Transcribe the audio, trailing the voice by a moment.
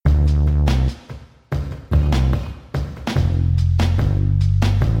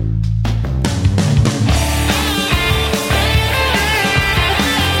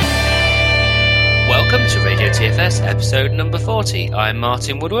episode number 40. I'm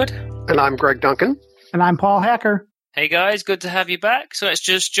Martin Woodward. And I'm Greg Duncan. And I'm Paul Hacker. Hey guys, good to have you back. So let's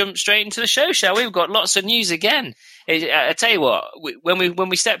just jump straight into the show, shall we? We've got lots of news again. I tell you what, when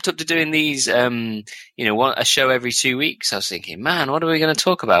we stepped up to doing these, a show every 2 weeks, I was thinking, man, what are we going to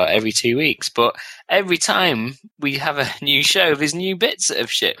talk about every 2 weeks? But every time we have a new show, there's new bits that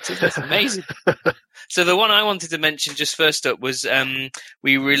have shipped. It's amazing. So the one I wanted to mention just first up was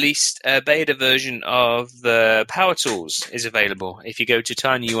we released a beta version of the Power Tools is available. If you go to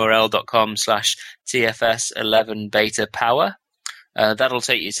tinyurl.com/TFS11beta-power, that'll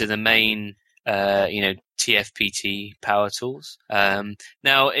take you to the main, TFPT Power Tools.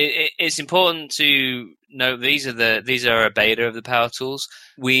 Now, it's important to note these are a beta of the Power Tools.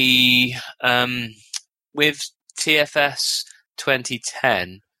 We with TFS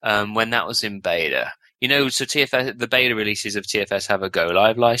 2010, when that was in beta. So TFS, the beta releases of TFS have a go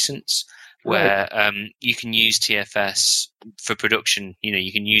live license where you can use TFS for production.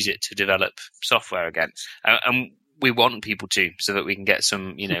 You can use it to develop software again. And we want people to, so that we can get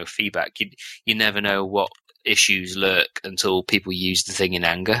some, feedback. You never know what issues lurk until people use the thing in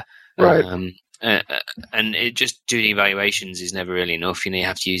anger. Right. And it just doing evaluations is never really enough. You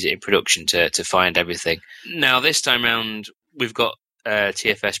have to use it in production to find everything. Now, this time round, we've got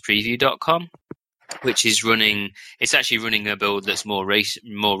tfspreview.com, which is it's actually running a build that's more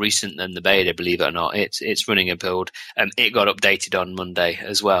recent than the beta, believe it or not. It's running a build. It got updated on Monday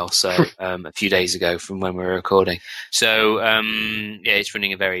as well, so a few days ago from when we were recording. So it's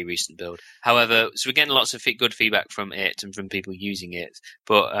running a very recent build. However, so we're getting lots of good feedback from it and from people using it.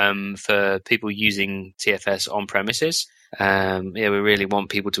 But for people using TFS on premises, we really want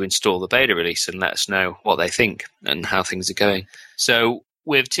people to install the beta release and let us know what they think and how things are going. So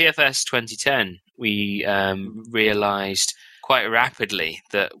with TFS 2010, we realized quite rapidly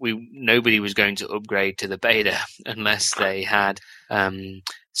that nobody was going to upgrade to the beta unless they had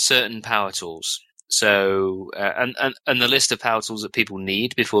certain power tools. So and the list of power tools that people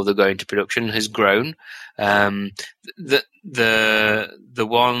need before they're going to production has grown. The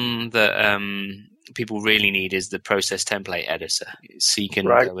one that people really need is the process template editor, so you can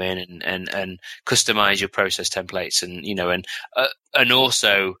go in and customize your process templates, and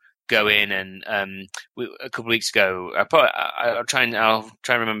also go in and a couple of weeks ago, I'll try and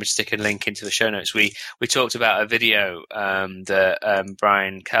remember to stick a link into the show notes. We talked about a video that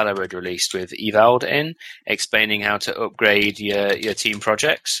Brian Keller had released with Evald in, explaining how to upgrade your team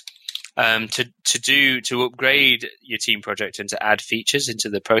projects. To upgrade your team project and to add features into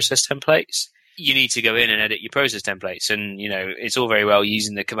the process templates, you need to go in and edit your process templates. And, it's all very well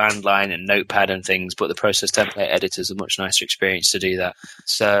using the command line and notepad and things, but the process template editor is a much nicer experience to do that.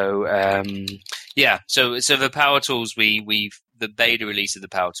 So, So the Power Tools, the beta release of the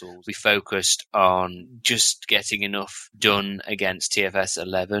Power Tools, we focused on just getting enough done against TFS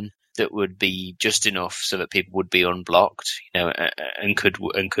 11 that would be just enough so that people would be unblocked, and could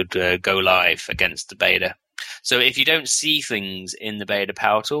go live against the beta. So if you don't see things in the beta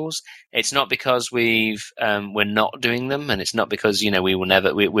Power Tools, it's not because we're not doing them, and it's not because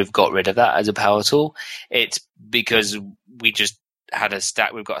we've got rid of that as a power tool. It's because we just had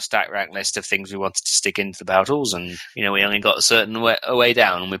we've got a stack rank list of things we wanted to stick into the Power Tools, and we only got a certain way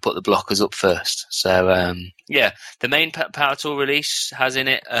down, and we put the blockers up first. So the main Power Tool release has in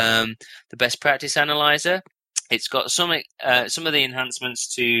it the best practice analyzer. It's got some of the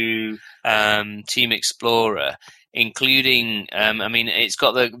enhancements to Team Explorer, including it's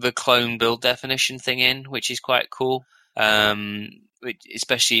got the clone build definition thing in, which is quite cool.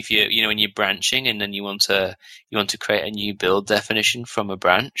 Especially if when you're branching and then you want to create a new build definition from a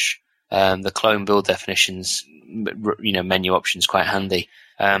branch. The clone build definitions, menu options, quite handy.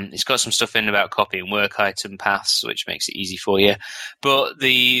 It's got some stuff in about copying work item paths, which makes it easy for you. But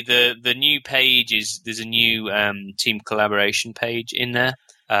the new page there's a new team collaboration page in there,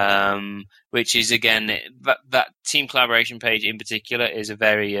 which is, again, that team collaboration page in particular is a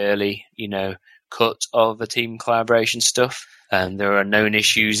very early, cut of the team collaboration stuff. There are known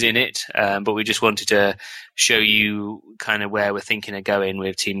issues in it, but we just wanted to show you kind of where we're thinking of going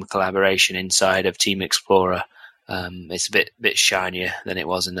with team collaboration inside of Team Explorer. It's a bit shinier than it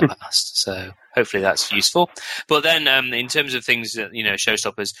was in the past, so hopefully that's useful. But then, in terms of things that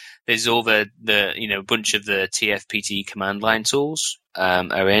showstoppers, there's all the bunch of the TFPT command line tools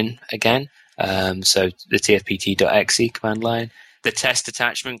are in again. So the TFPT.exe command line, the test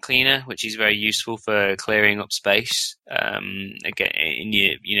attachment cleaner, which is very useful for clearing up space again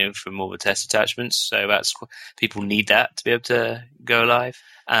from all the test attachments. So people need that to be able to go live.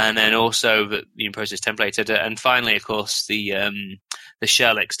 And then also the process template editor, and finally, of course, the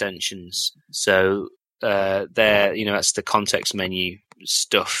shell extensions. So that's the context menu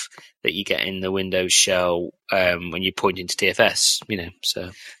stuff that you get in the Windows shell when you're pointing to TFS. So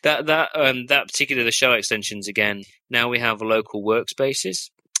that particular the shell extensions again. Now we have local workspaces,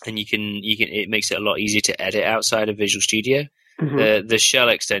 and you can it makes it a lot easier to edit outside of Visual Studio. Mm-hmm. The shell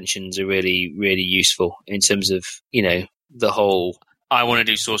extensions are really, really useful in terms of, the whole, I want to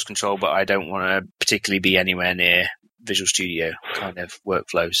do source control, but I don't want to particularly be anywhere near Visual Studio kind of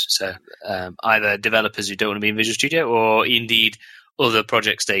workflows. So either developers who don't want to be in Visual Studio, or indeed other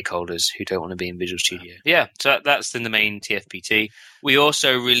project stakeholders who don't want to be in Visual Studio. Yeah, so that's in the main TFPT. We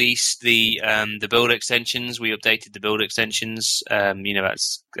also released the build extensions. We updated the build extensions.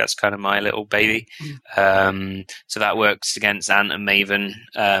 That's kind of my little baby. So that works against Ant and Maven,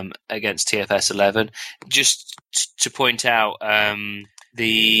 against TFS 11. Just to point out,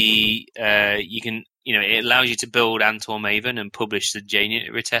 you can. It allows you to build Ant or Maven and publish the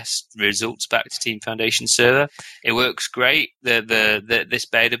JUnit retest results back to Team Foundation server. It works great. This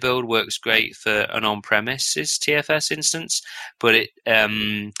beta build works great for an on-premises TFS instance, but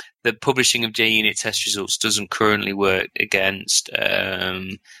the publishing of JUnit test results doesn't currently work against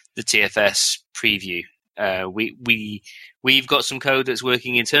the TFS preview. We've got some code that's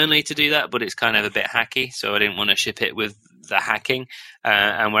working internally to do that, but it's kind of a bit hacky, so I didn't want to ship it with the hacking,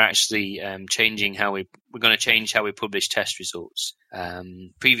 and we're actually changing we're going to change how we publish test results.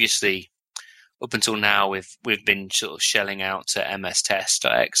 Previously, up until now, we've been sort of shelling out to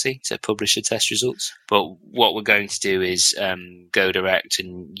mstest.exe to publish the test results, but what we're going to do is go direct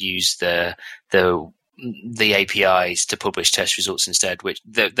and use the APIs to publish test results instead, which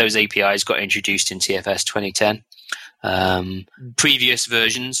those APIs got introduced in TFS 2010. Previous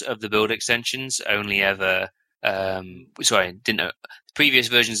versions of the build extensions only ever previous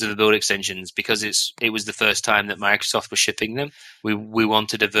versions of the build extensions, because it was the first time that Microsoft was shipping them. We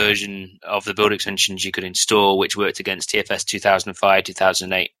wanted a version of the build extensions you could install which worked against TFS 2005,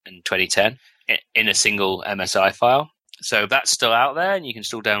 2008, and 2010 in a single MSI file. So that's still out there, and you can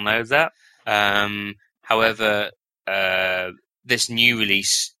still download that. However, this new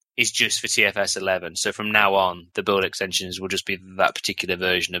release is just for TFS 11. So from now on, the build extensions will just be that particular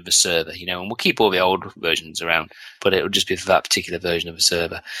version of the server, and we'll keep all the old versions around, but it will just be for that particular version of the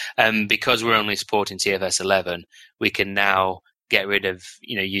server. Because we're only supporting TFS 11, we can now get rid of,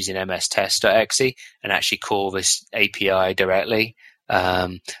 using mstest.exe and actually call this API directly.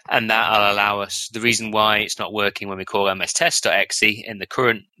 And that'll allow us, the reason why it's not working when we call mstest.exe in the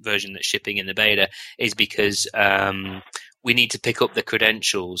current version that's shipping in the beta is because we need to pick up the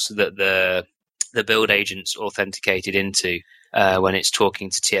credentials that the build agent's authenticated into when it's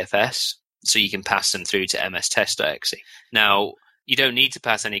talking to TFS, so you can pass them through to mstest.exe. Now, you don't need to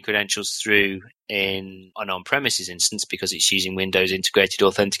pass any credentials through in an on-premises instance because it's using Windows integrated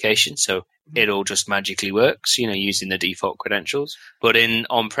authentication, so it all just magically works, using the default credentials. But in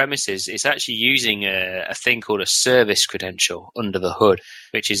on-premises, it's actually using a thing called a service credential under the hood,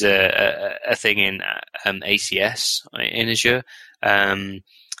 which is a thing in ACS in Azure, and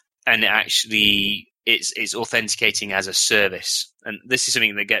it's authenticating as a service. And this is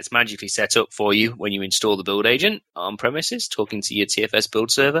something that gets magically set up for you when you install the build agent on premises, talking to your TFS build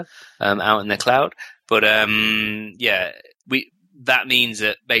server out in the cloud. But that means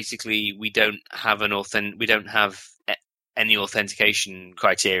that basically we don't have any authentication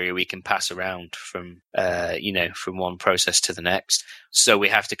criteria we can pass around from one process to the next. So we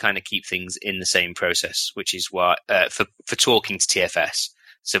have to kind of keep things in the same process, which is why for talking to TFS,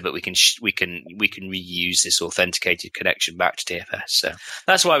 so that we can reuse this authenticated connection back to TFS. So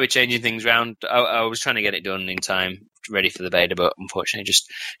that's why we're changing things around. I was trying to get it done in time, ready for the beta, but unfortunately just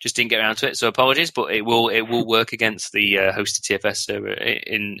didn't get around to it. So apologies, but it will work against the hosted TFS server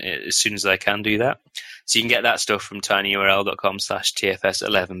as soon as I can do that. So you can get that stuff from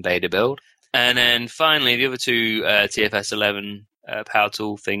tinyurl.com/TFS11 beta build. And then finally, the other two TFS 11 Power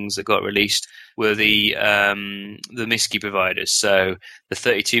Tool things that got released were the MISCI providers. So the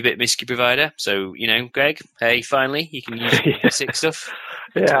 32-bit MISCI provider. So, Greg, hey, finally, you can use basic stuff.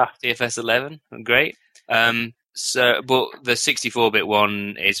 Yeah. TFS 11, great. But the 64-bit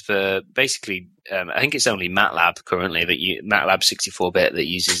one is for basically, I think it's only MATLAB currently, MATLAB 64-bit that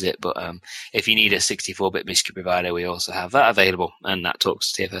uses it. But if you need a 64-bit MISCI provider, we also have that available, and that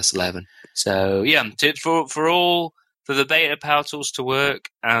talks to TFS 11. So yeah, for the beta Power Tools to work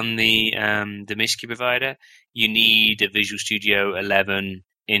and the MISCI provider, you need a Visual Studio 11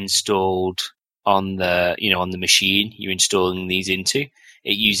 installed on the machine you're installing these into.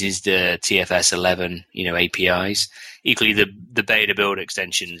 It uses the TFS 11 APIs. Equally, the beta build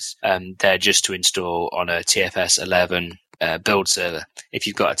extensions, they're just to install on a TFS 11 build server. If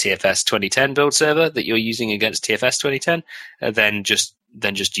you've got a TFS 2010 build server that you're using against TFS 2010, then just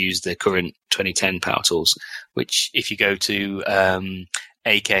use the current 2010 Power Tools, which if you go to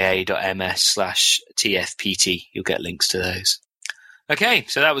aka.ms/TFPT, you'll get links to those. Okay,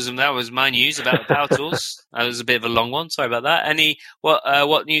 so that was my news about the Power Tools. That was a bit of a long one. Sorry about that.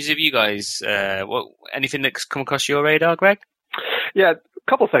 What news have you guys? Anything that's come across your radar, Greg? Yeah, a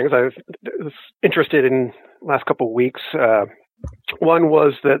couple things I was interested in last couple of weeks. One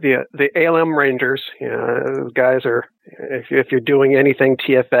was that the ALM Rangers, those guys are, if you're doing anything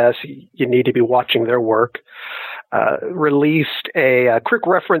TFS, you need to be watching their work. Released a quick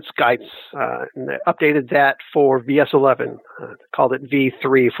reference guidance, and they updated that for VS11, called it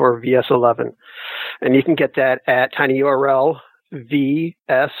V3 for VS11. And you can get that at tinyurl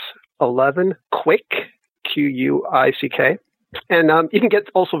VS11quick, QUICK. And you can get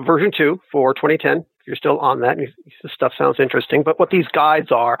also version 2 for 2010 if you're still on that. This stuff sounds interesting. But what these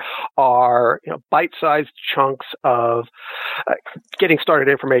guides are bite-sized chunks of getting started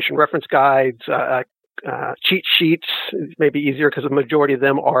information, reference guides, cheat sheets. May be easier because the majority of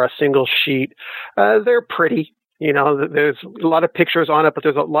them are a single sheet. They're pretty. There's a lot of pictures on it, but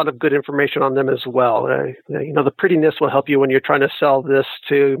there's a lot of good information on them as well. The prettiness will help you when you're trying to sell this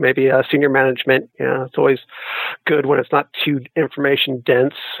to maybe senior management. It's always good when it's not too information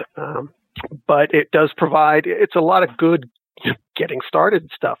dense. But it does provide, it's a lot of good getting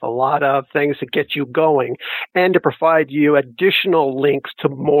started stuff, a lot of things to get you going and to provide you additional links to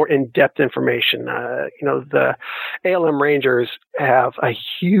more in-depth information. The ALM Rangers have a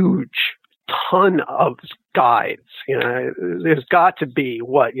huge ton of guides. There's got to be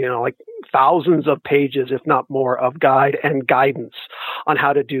like thousands of pages, if not more, of guide and guidance on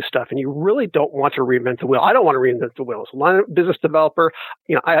how to do stuff. And you really don't want to reinvent the wheel. I don't want to reinvent the wheel. As a business developer,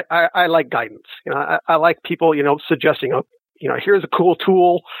 I like guidance. I like people, suggesting, here's a cool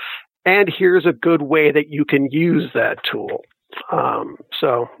tool and here's a good way that you can use that tool. I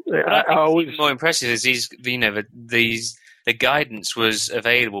always more impressive is the guidance was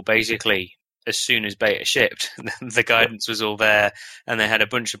available basically as soon as beta shipped. The guidance was all there, and they had a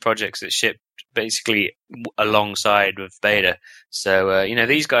bunch of projects that shipped basically alongside with beta. So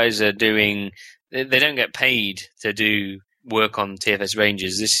these guys are doing. They don't get paid to do work on TFS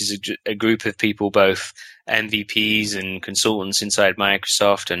Rangers. This is a group of people, both MVPs and consultants inside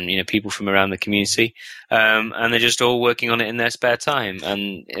Microsoft, and people from around the community, and they're just all working on it in their spare time,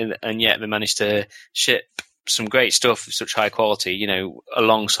 and yet they managed to ship some great stuff of such high quality,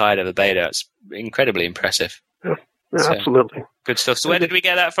 alongside of the beta. It's incredibly impressive. Yeah, absolutely. Good stuff. So where did we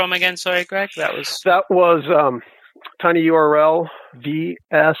get that from again? Sorry, Greg? That was tinyurl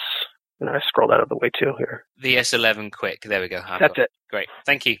VS, and I scrolled out of the way too here. VS11 quick. There we go. That's it. Great.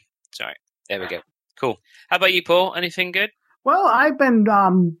 Thank you. Sorry. There we go. Cool. How about you, Paul? Anything good? Well, I've been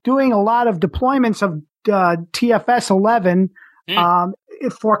doing a lot of deployments of TFS 11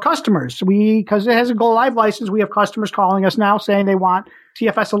 for customers. Because it has a Go Live license, we have customers calling us now saying they want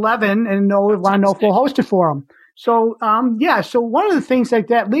TFS 11 and want to know if we'll host it for them. So, so one of the things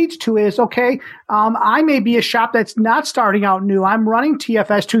that leads to is, I may be a shop that's not starting out new. I'm running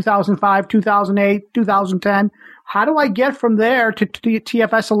TFS 2005, 2008, 2010. How do I get from there to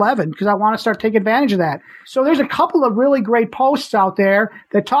TFS 11? Because I want to start taking advantage of that. So there's a couple of really great posts out there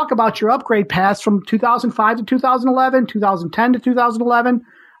that talk about your upgrade paths from 2005 to 2011, 2010 to 2011.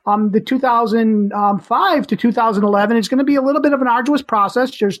 The 2005 to 2011 is going to be a little bit of an arduous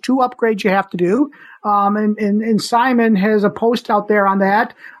process. There's 2 upgrades you have to do. And Simon has a post out there on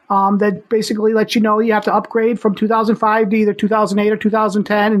that that basically lets you know you have to upgrade from 2005 to either 2008 or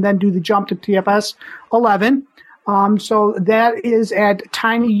 2010 and then do the jump to TFS 11. So that is at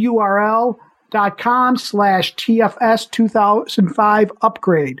tinyurl.com/TFS 2005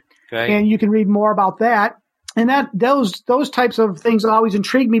 upgrade. Okay. And you can read more about that. And those types of things always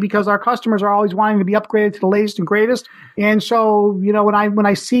intrigue me because our customers are always wanting to be upgraded to the latest and greatest. And so, when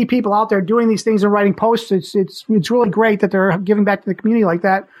I see people out there doing these things and writing posts, it's really great that they're giving back to the community like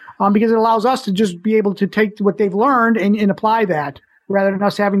that, because it allows us to just be able to take what they've learned and apply that rather than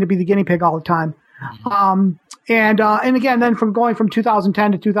us having to be the guinea pig all the time. And again, then going from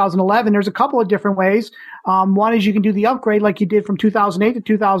 2010 to 2011, there's a couple of different ways. One is you can do the upgrade like you did from 2008 to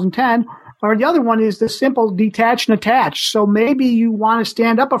 2010. Or the other one is the simple detach and attach. So maybe you want to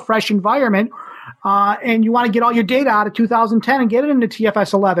stand up a fresh environment and you want to get all your data out of 2010 and get it into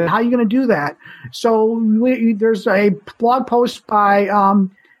TFS 11. How are you going to do that? So there's a blog post by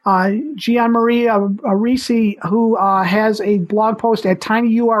Gian-Marie Arisi, who has a blog post at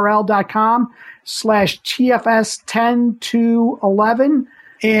tinyurl.com/TFS 10 to 11.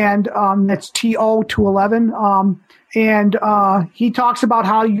 And that's TO to 11. And he talks about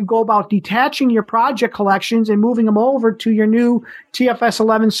how you go about detaching your project collections and moving them over to your new TFS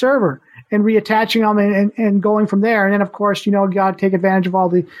 11 server and reattaching them and going from there. And then, of course, you got to take advantage of all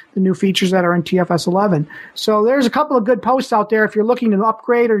the new features that are in TFS 11. So there's a couple of good posts out there if you're looking to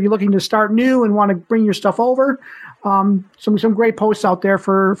upgrade or you're looking to start new and want to bring your stuff over. Some great posts out there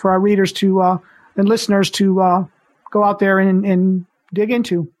for our readers to and listeners to go out there and dig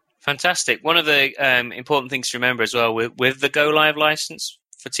into. Fantastic. One of the important things to remember as well with the Go Live license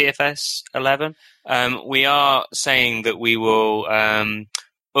for TFS 11, we are saying that we will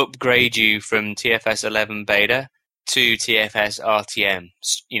upgrade you from TFS 11 beta to TFS RTM,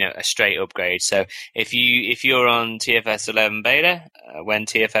 a straight upgrade. So if you're on TFS 11 beta, when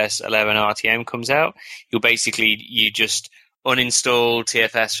TFS 11 RTM comes out, you just uninstall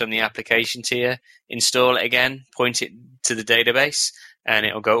TFS from the application tier, install it again, point it to the database, and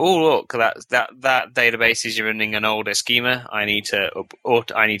it'll go, oh, look, that database is running an older schema. I need to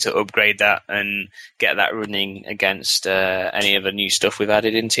upgrade that and get that running against any of the new stuff we've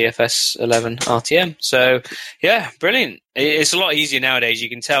added in TFS 11 RTM. So, yeah, brilliant. It's a lot easier nowadays. You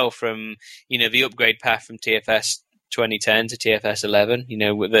can tell from the upgrade path from TFS 2010 to TFS 11,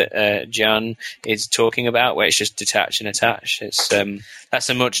 that John is talking about, where it's just detach and attach. It's that's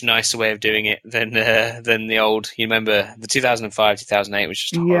a much nicer way of doing it than the old. You remember the 2005, 2008 was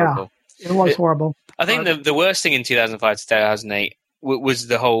just horrible. Yeah, it was horrible. I think the worst thing in 2005 to 2008 was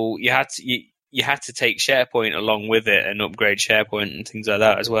the whole you had to take SharePoint along with it and upgrade SharePoint and things like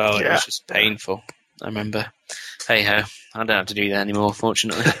that as well. Yeah. It was just painful. I remember. Hey ho, I don't have to do that anymore,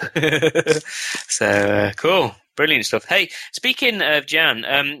 fortunately. So cool. Brilliant stuff. Hey, speaking of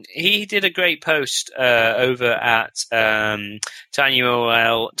Jan, he did a great post over at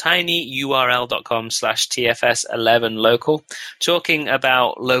tinyurl.com/TFS11local talking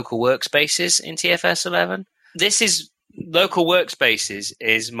about local workspaces in TFS 11. Local workspaces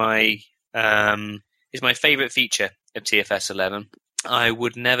is my favorite feature of TFS 11. I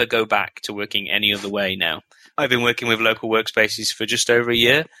would never go back to working any other way now. I've been working with local workspaces for just over a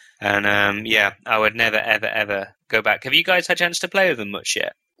year, and I would never, ever, ever go back. Have you guys had a chance to play with them much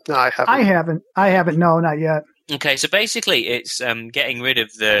yet? No, I haven't. I haven't. No, not yet. Okay, so basically, it's getting rid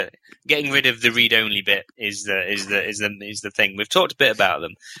of the read-only bit is the thing. We've talked a bit about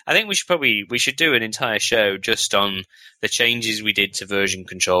them. I think we should do an entire show just on the changes we did to version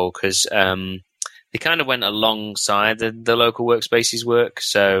control, because they kind of went alongside the local workspaces work.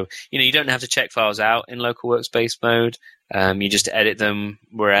 So, you don't have to check files out in local workspace mode. You just edit them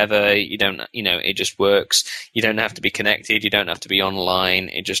wherever. You don't, it just works. You don't have to be connected. You don't have to be online.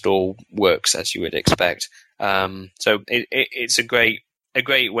 It just all works as you would expect. So it's a great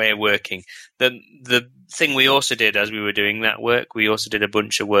way of working. The thing we also did as we were doing that work, we also did a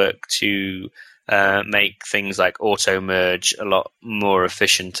bunch of work to make things like auto merge a lot more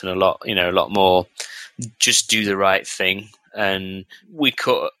efficient and a lot more just do the right thing. And we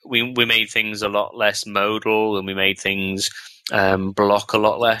made things a lot less modal, and we made things block a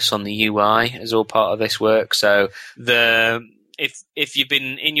lot less on the UI as all part of this work. So if you've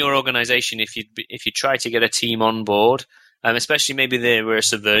been in your organization, if you try to get a team on board, especially maybe they were a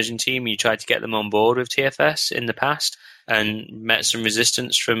Subversion team, you tried to get them on board with TFS in the past and met some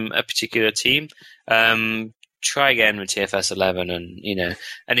resistance from a particular team, try again with TFS 11, and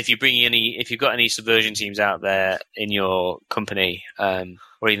if you've got any Subversion teams out there in your company,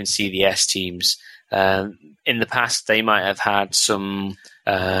 or even CVS teams, in the past they might have had some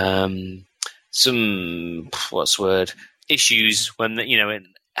issues when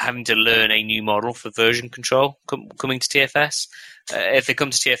having to learn a new model for version control coming to TFS. If they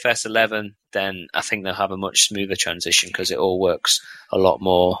come to TFS 11, then I think they'll have a much smoother transition because it all works a lot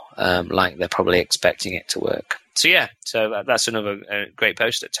more like they're probably expecting it to work. So yeah, that's another great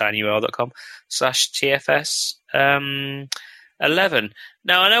post at tinyurl.com/TFS 11.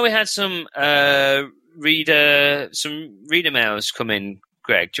 Now I know we had some reader mails come in.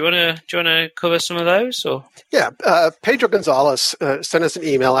 Greg, do you want to cover some of those? Or yeah, Pedro Gonzalez sent us an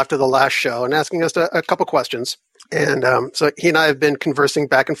email after the last show and asking us a couple questions. And so he and I have been conversing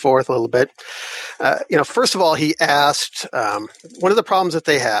back and forth a little bit. First of all, he asked one of the problems that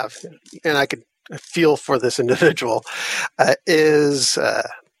they have, and I could feel for this individual, is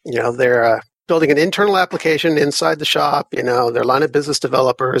they're building an internal application inside the shop. They're line of business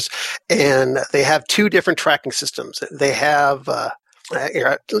developers, and they have two different tracking systems. They have let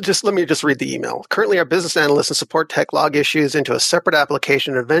me read the email. Currently, our business analysts and support tech log issues into a separate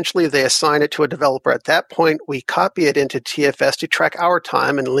application. Eventually, they assign it to a developer. At that point, we copy it into TFS to track our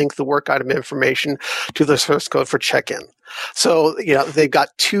time and link the work item information to the source code for check-in. So, they've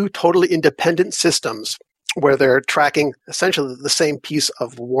got two totally independent systems. where they're tracking essentially the same piece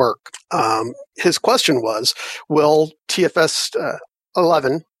of work. His question was, will TFS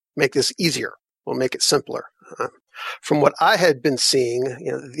 11 make this easier? Will make it simpler? From what I had been seeing,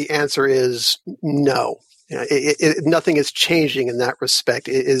 the answer is no. Nothing is changing in that respect.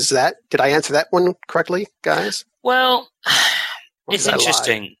 Did I answer that one correctly, guys? Well, it's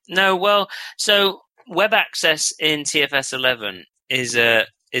interesting. No, well, so web access in TFS 11 is a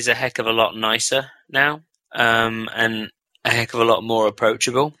heck of a lot nicer now, and a heck of a lot more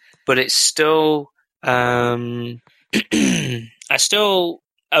approachable. But it's still, I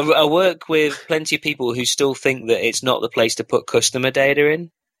work with plenty of people who still think that it's not the place to put customer data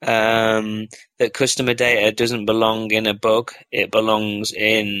in. That customer data doesn't belong in a bug; it belongs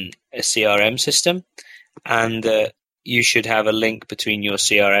in a CRM system, and you should have a link between your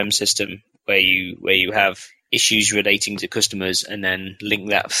CRM system where you have issues relating to customers, and then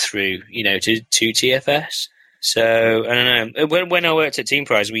link that through, to TFS. So I don't know. When I worked at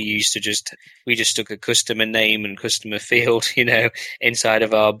TeamPrize, we just took a customer name and customer field, inside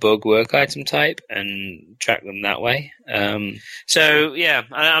of our bug work item type and track them that way. So yeah,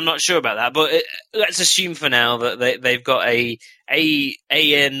 I'm not sure about that, but let's assume for now that they've got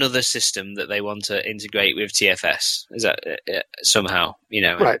another system that they want to integrate with TFS. Is that somehow,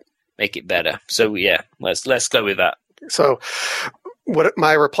 right? Make it better. So yeah, let's go with that. So. What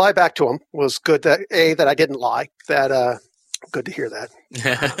my reply back to him was good that I didn't lie. Good to hear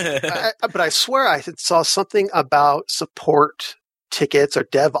that. But I swear I saw something about support tickets or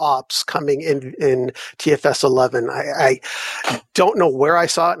DevOps coming in TFS 11. I don't know where I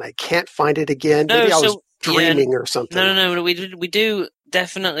saw it, and I can't find it again. Maybe I was dreaming or something. No. We do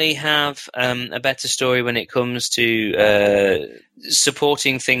definitely have a better story when it comes to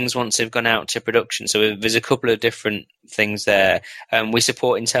supporting things once they've gone out to production. So there's a couple of different things there. We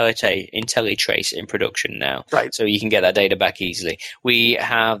support IntelliTrace in production now, right? So you can get that data back easily. We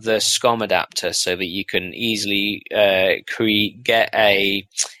have the SCOM adapter so that you can easily get a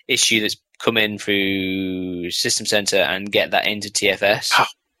issue that's come in through System Center and get that into TFS.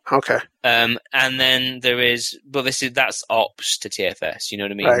 Okay. And then that's ops to TFS. You know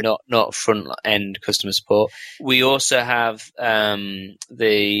what I mean? Right. Not front end customer support. We also have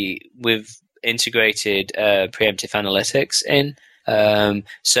we've integrated preemptive analytics in.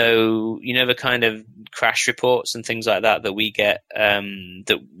 So the kind of crash reports and things like that we get,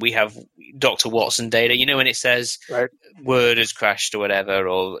 that we have Dr. Watson data. When it says right. Word has crashed or whatever,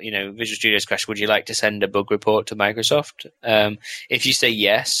 or Visual Studio has crashed, would you like to send a bug report to Microsoft? If you say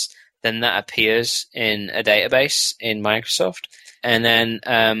yes, then that appears in a database in Microsoft, and then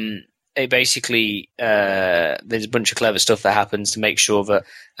it basically there's a bunch of clever stuff that happens to make sure that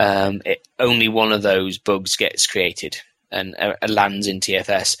only one of those bugs gets created and lands in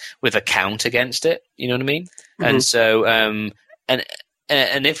TFS with a count against it. You know what I mean? Mm-hmm. And so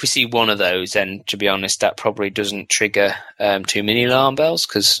and if we see one of those, then to be honest, that probably doesn't trigger too many alarm bells,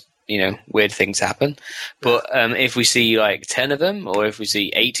 because weird things happen. But if we see like 10 of them, or if we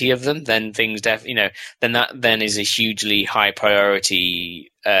see 80 of them, then things then that is a hugely high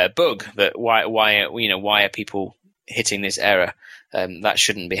priority bug. That why are people hitting this error? That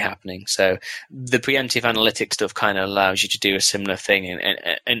shouldn't be happening. So the preemptive analytics stuff kind of allows you to do a similar thing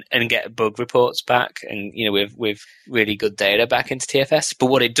and get bug reports back, and with really good data back into TFS. But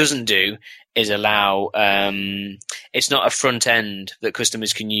what it doesn't do is allow it's not a front end that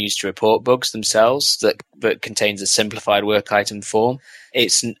customers can use to report bugs themselves that contains a simplified work item form.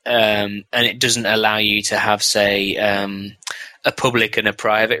 It's and it doesn't allow you to have, say, a public and a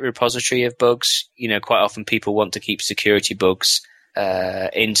private repository of bugs. Quite often people want to keep security bugs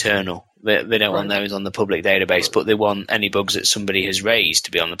internal. They don't want those on the public database, but they want any bugs that somebody has raised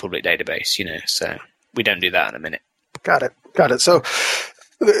to be on the public database, so we don't do that in a minute. Got it. So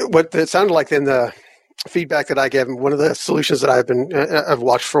what it sounded like in the feedback that I gave him, one of the solutions that I've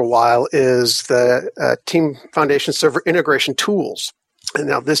watched for a while is the Team Foundation Server Integration Tools. And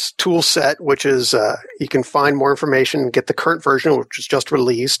now this tool set, which is you can find more information, get the current version, which was just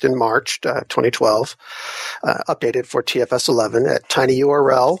released in March 2012, updated for TFS 11 at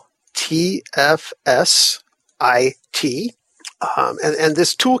tinyurl TFSIT. And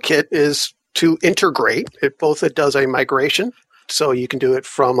this toolkit is to integrate. It does a migration. So you can do it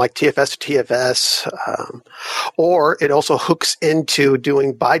from like TFS to TFS, or it also hooks into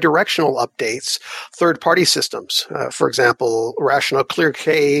doing bidirectional updates, third-party systems. For example, Rational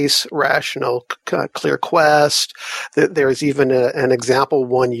ClearCase, Rational ClearQuest. There's even an example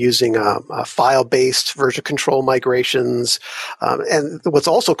one using file-based version control migrations. And what's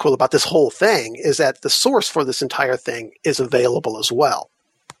also cool about this whole thing is that the source for this entire thing is available as well.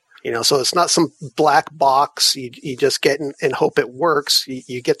 So it's not some black box you just get and hope it works.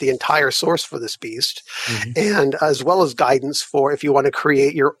 You get the entire source for this beast, and as well as guidance for if you want to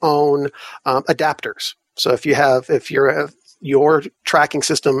create your own adapters. So if your tracking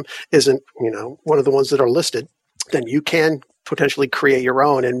system isn't, one of the ones that are listed, then you can potentially create your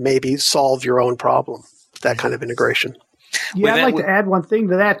own and maybe solve your own problem. That kind of integration. Yeah, I'd like to add one thing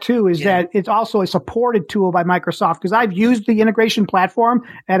to that too, is that it's also a supported tool by Microsoft, because I've used the integration platform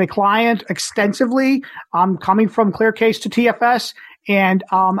at a client extensively, coming from ClearCase to TFS, and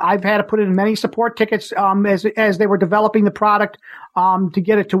I've had to put in many support tickets as they were developing the product to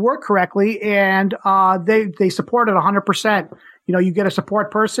get it to work correctly, and they support it 100%. You get a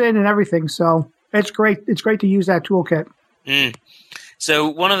support person and everything, so it's great. It's great to use that toolkit. So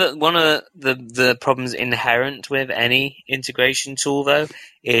one of the problems inherent with any integration tool, though,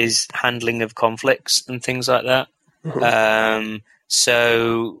 is handling of conflicts and things like that.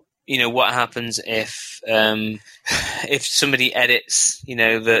 So what happens if somebody edits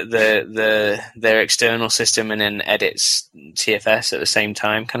their external system and then edits TFS at the same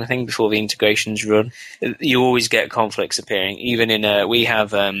time, kind of thing, before the integrations run? You always get conflicts appearing. Even we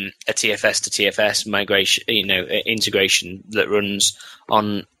have a TFS to TFS migration, integration that runs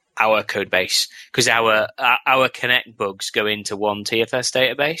on our code base, because our connect bugs go into one TFS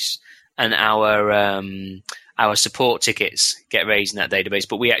database, and our support tickets get raised in that database,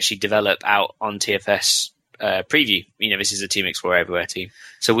 but we actually develop out on TFS preview. This is a Team Explorer Everywhere team.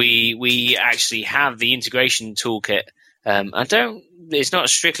 So we actually have the integration toolkit. It's not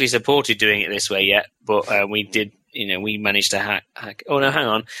strictly supported doing it this way yet, but we did, we managed to hack. Oh, no, hang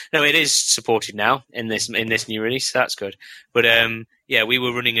on. No, it is supported now in this new release. So that's good. But we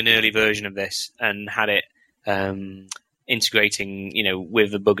were running an early version of this and had it integrating,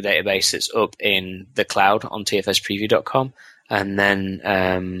 with the bug database that's up in the cloud on tfspreview.com. And then,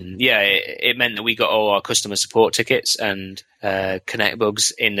 it meant that we got all our customer support tickets and connect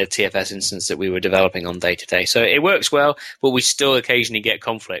bugs in the TFS instance that we were developing on day to day. So it works well, but we still occasionally get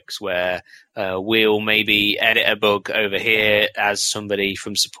conflicts where we'll maybe edit a bug over here as somebody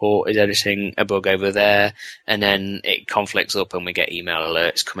from support is editing a bug over there, and then it conflicts up and we get email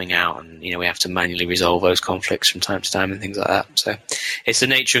alerts coming out, and we have to manually resolve those conflicts from time to time and things like that. So it's the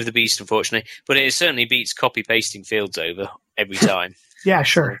nature of the beast, unfortunately, but it certainly beats copy pasting fields over every time. Yeah,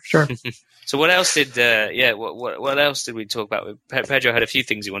 sure. So what else did what else did we talk about? Pedro had a few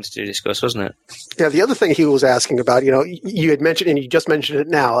things he wanted to discuss, wasn't it? Yeah, the other thing he was asking about, you had mentioned, and you just mentioned it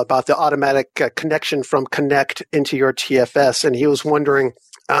now, about the automatic connection from Connect into your TFS, and he was wondering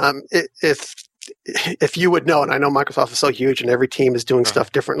if you would know, and I know Microsoft is so huge and every team is doing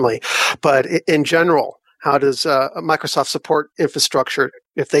stuff differently, but in general, how does Microsoft support infrastructure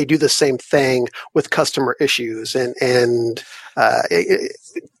if they do the same thing with customer issues? And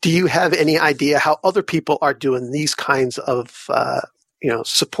do you have any idea how other people are doing these kinds of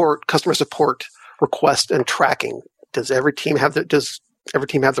customer support request and tracking? Does every team have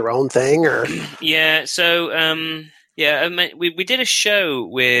their own thing? Or yeah, so we did a show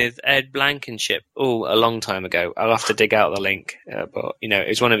with Ed Blankenship a long time ago. I'll have to dig out the link, but it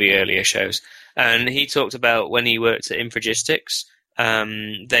was one of the earlier shows. And he talked about when he worked at Infragistics,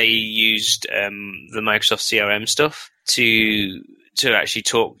 they used the Microsoft CRM stuff to actually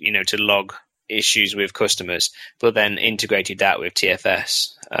talk, to log issues with customers, but then integrated that with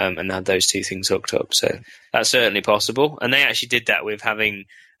TFS and had those two things hooked up. So that's certainly possible. And they actually did that with having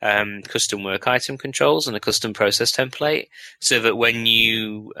custom work item controls and a custom process template, so that when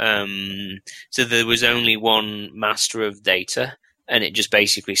so there was only one master of data, and it just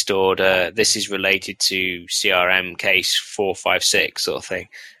basically stored this is related to CRM case 456 sort of thing,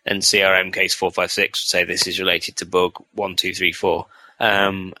 and CRM case 456 would say this is related to bug 1234,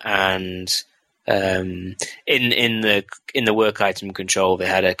 and in the work item control they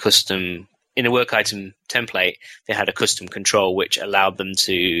had a custom. In the work item template, they had a custom control which allowed them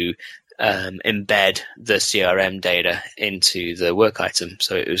to embed the CRM data into the work item,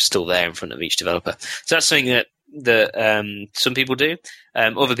 so it was still there in front of each developer. So that's something that some people do.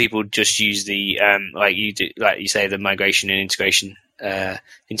 Other people just use the like you say, the migration and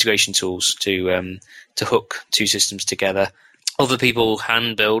integration tools to hook two systems together. Other people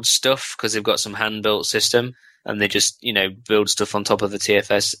hand build stuff because they've got some hand built system, and they just build stuff on top of the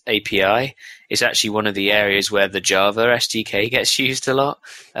TFS API. It's actually one of the areas where the Java SDK gets used a lot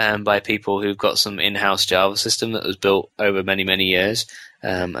by people who've got some in-house Java system that was built over many, many years,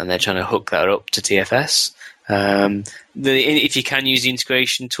 and they're trying to hook that up to TFS. If you can use the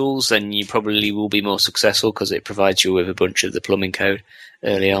integration tools, then you probably will be more successful because it provides you with a bunch of the plumbing code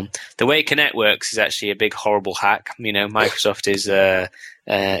early on. The way Connect works is actually a big horrible hack. Microsoft is the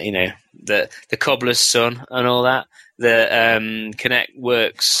cobbler's son and all that. The Connect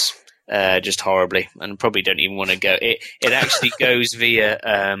works just horribly, and probably don't even want to go. It actually goes via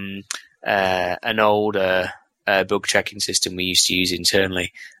an older bug tracking system we used to use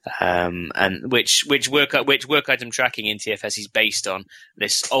internally, and which work item tracking in TFS is based on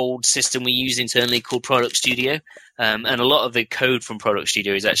this old system we use internally called Product Studio, and a lot of the code from Product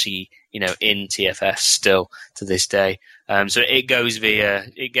Studio is actually in TFS still to this day. So it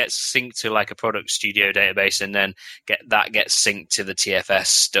gets synced to like a Product Studio database, and then gets synced to the TFS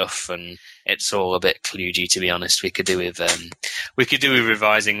stuff, and it's all a bit kludgy, to be honest. We could do with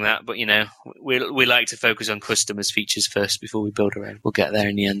revising that, but we like to focus on customers' features first before we build our own. We'll get there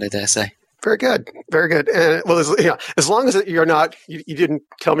in the end, I dare say. Very good, very good. Well, as long as you didn't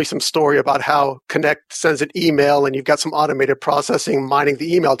tell me some story about how Connect sends an email and you've got some automated processing mining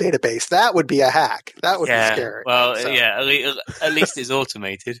the email database. That would be a hack. That would be scary. Well, at least it's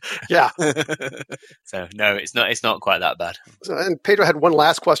automated. Yeah. So no, it's not quite that bad. So, and Pedro had one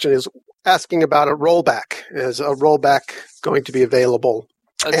last question: is asking about a rollback. Is a rollback going to be available?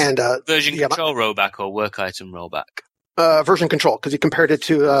 And version control rollback or work item rollback? Version control, because you compared it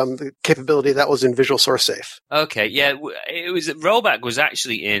to the capability that was in Visual Source Safe. Okay, yeah, rollback was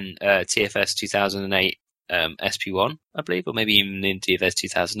actually in TFS 2008 SP1, I believe, or maybe even in TFS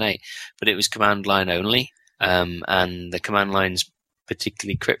 2008, but it was command line only, and the command line's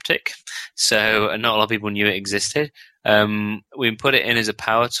particularly cryptic, so not a lot of people knew it existed. We put it in as a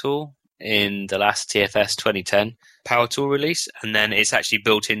power tool in the last TFS 2010 Power Tool release, and then it's actually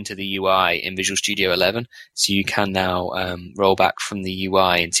built into the UI in Visual Studio 11, so you can now roll back from the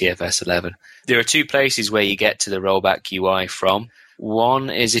UI in TFS 11. There are two places where you get to the rollback UI from. One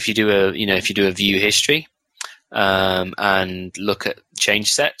is if you do a view history and look at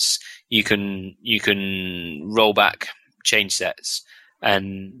change sets, you can roll back change sets.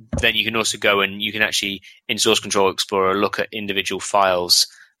 And then you can also go and you can actually, in Source Control Explorer, look at individual files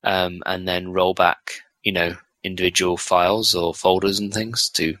and then roll back, individual files or folders and things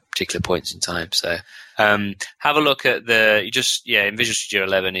to particular points in time. So have a look at in Visual Studio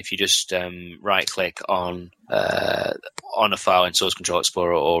 11, if you just right-click on a file in Source Control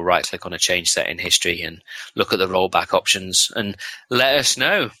Explorer or right-click on a change set in history and look at the rollback options and let us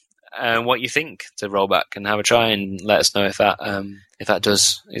know what you think to rollback, and have a try and let us know if that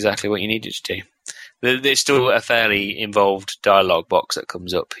does exactly what you need it to do. There's still a fairly involved dialog box that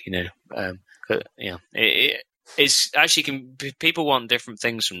comes up, It's actually people want different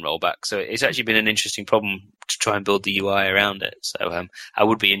things from rollback, so it's actually been an interesting problem to try and build the UI around it. So I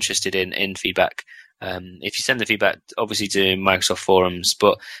would be interested in feedback. If you send the feedback, obviously to Microsoft forums,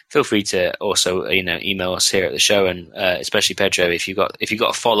 but feel free to also email us here at the show, and especially Pedro, if you've got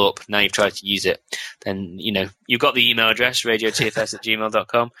a follow up now you've tried to use it, then you've got the email address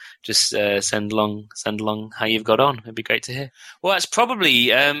radiotfs@gmail.com. Just send along how you've got on. It'd be great to hear. Well, that's probably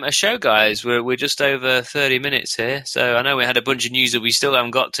a show, guys. We're just over 30 minutes here, so I know we had a bunch of news that we still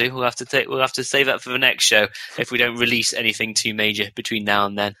haven't got to. We'll have to save that for the next show if we don't release anything too major between now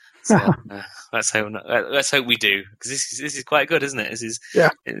and then. So, let's hope we do, because this is quite good, isn't it? This is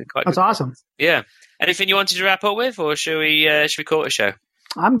quite. That's good. Awesome. Yeah. Anything you wanted to wrap up with, or should we call it a show?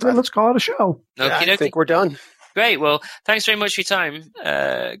 I'm good. Let's call it a show. I think we're done. Great. Well, thanks very much for your time,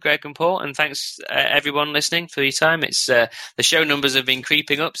 Greg and Paul, and thanks everyone listening for your time. It's the show numbers have been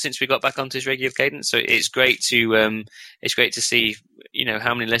creeping up since we got back onto this regular cadence, so it's great to see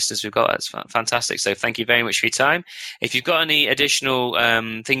how many listeners we've got. That's fantastic. So thank you very much for your time. If you've got any additional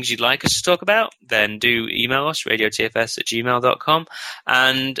things you'd like us to talk about, then do email us radiotfs@gmail.com,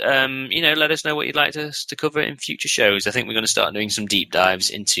 and let us know what you'd like us to cover in future shows. I think we're going to start doing some deep dives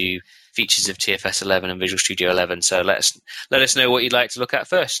into features of TFS 11 and Visual Studio 11. So let us know what you'd like to look at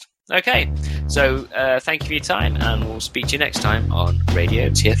first. Okay, so thank you for your time, and we'll speak to you next time on Radio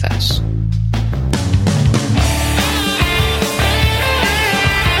TFS.